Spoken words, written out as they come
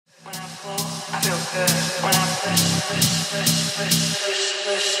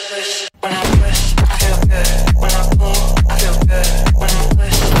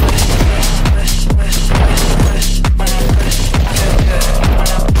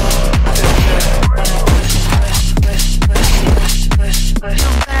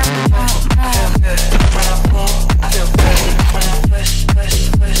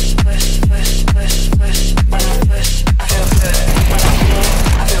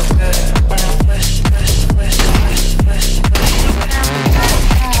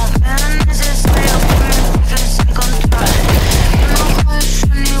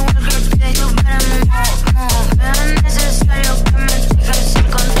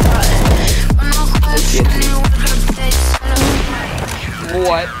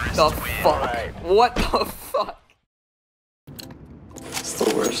the fuck? What the fuck? It's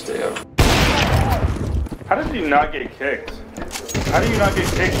the worst day ever. How did you not get kicked? How do you not get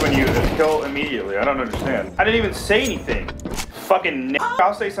kicked when you kill immediately? I don't understand. I didn't even say anything. Fucking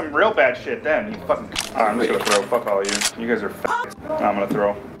I'll say some real bad shit then. You fucking. I'm just gonna throw. Fuck all you. You guys are I'm gonna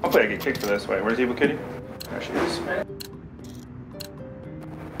throw. Hopefully I get kicked for this way. Where's Evil Kitty? There she is.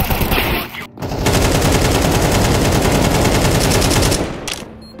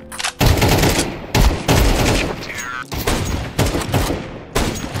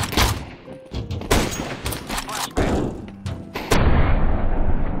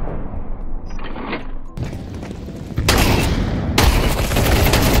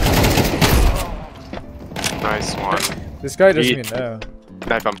 Nice one. This guy doesn't even know.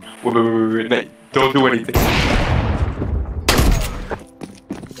 Knife him. Wait. Don't do anything.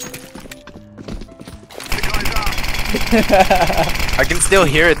 I can still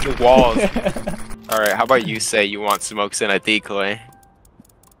hear it through walls. Alright, how about you say you want smokes and a decoy?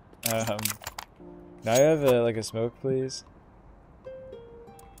 Can I have like a smoke, please?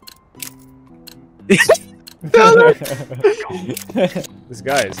 This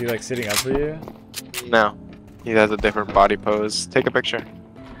guy, is he like sitting up for you? No. He has a different body pose. Take a picture.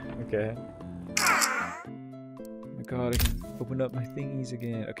 Okay. Oh my god, I can open up my thingies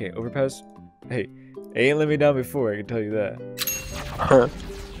again. Okay, overpass. Hey, ain't let me down before, I can tell you that. Come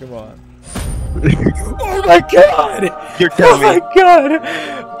on. Oh my god! You're killing me. Oh my god!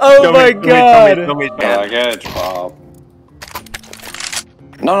 Oh my god! Kill me. Yeah, I get it, Bob.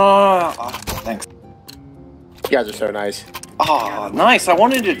 No. Oh, thanks. You guys are so nice. Oh, nice. I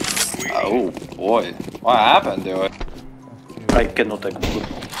wanted to. Oh boy, what happened to it? I cannot take.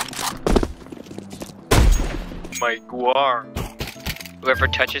 My guar. Whoever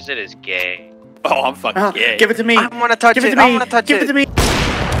touches it is gay. Oh, I'm fucking gay. Give it to me. I wanna touch Give it. it to I me. wanna touch Give it to me.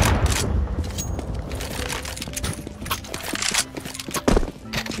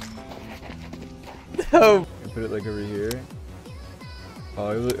 Oh! Put it like over here.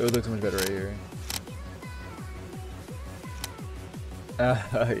 Oh, it would look so much better right here.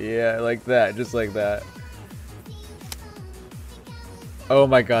 Yeah, like that, just like that. Oh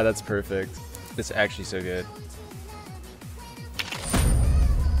my god, that's perfect. It's actually so good.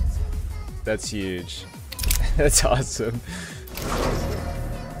 That's huge. That's awesome.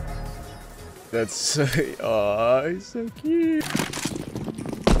 That's so. Aw, he's so cute.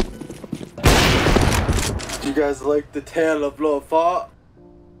 Do you guys like the tale of Lil Fart?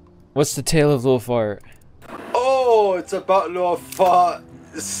 What's the tale of Lil Fart? Oh, it's about Lil Fart.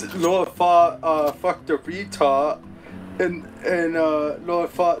 Lil Fart fucked a retard. And Lil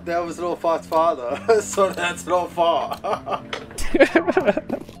Fart, that was Lil Fart's father. So that's Lil Fart.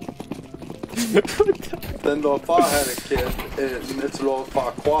 Then Lil Fart had a kid, and it's Lil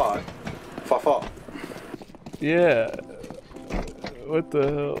Farquaad. Fa. Yeah. What the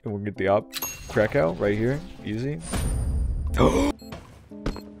hell? And we'll get the op crack out right here. Easy.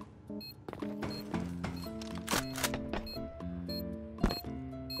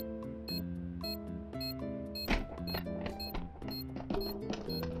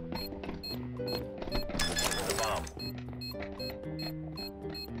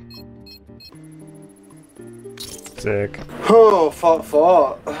 Sick. Oh, fart.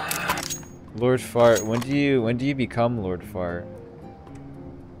 Lord Fart. When do you become Lord Fart?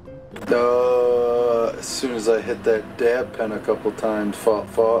 As soon as I hit that dab pen a couple times,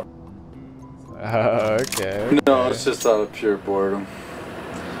 fart. Okay. No, it's just out of pure boredom.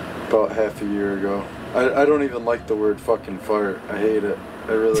 About half a year ago. I don't even like the word fucking fart. I hate it.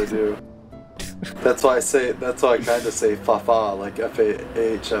 I really do. That's why I kind of say fa, like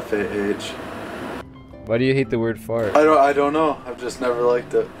F-A-H. Why do you hate the word fart? I don't know. I've just never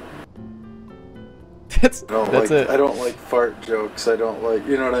liked it. I don't like fart jokes. I don't like,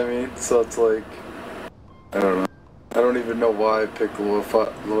 you know what I mean? So it's like, I don't know. I don't even know why I picked Lord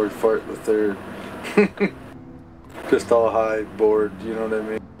Fart the Third. Just all high, bored, you know what I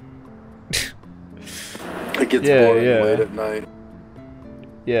mean? It gets boring late at night.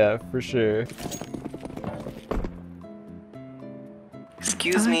 Yeah, for sure.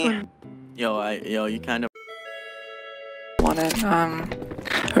 Excuse me. Yo, you kind of Wanted,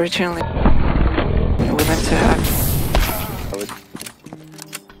 originally we meant to have.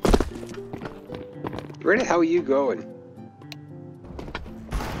 Where the hell are you going?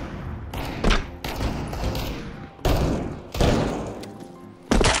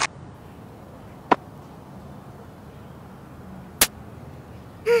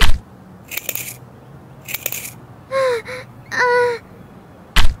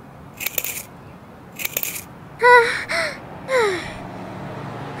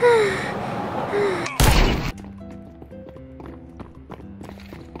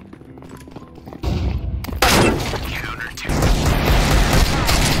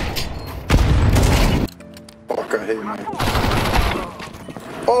 hate Mike.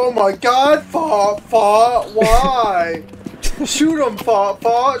 Oh my god, Fart, why? Shoot him,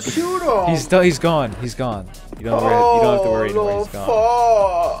 Fart, shoot him! He's gone. He's gone. You don't have to worry anymore. He's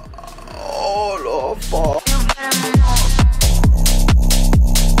gone. Oh, Lord, Fart.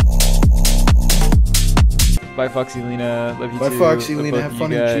 Bye, Foxy Lena. Love you Bye, too. Foxy Love Lena. both Have of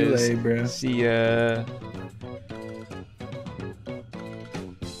fun you in guys. Chile, bro. See ya.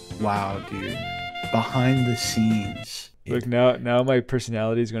 Wow, dude. Behind the scenes. Look, now my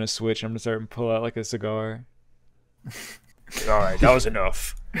personality is gonna switch. I'm gonna start and pull out like a cigar. Alright, that was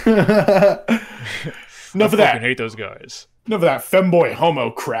enough. Enough of that. I hate those guys. Enough of that femboy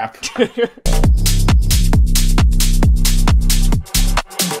homo crap.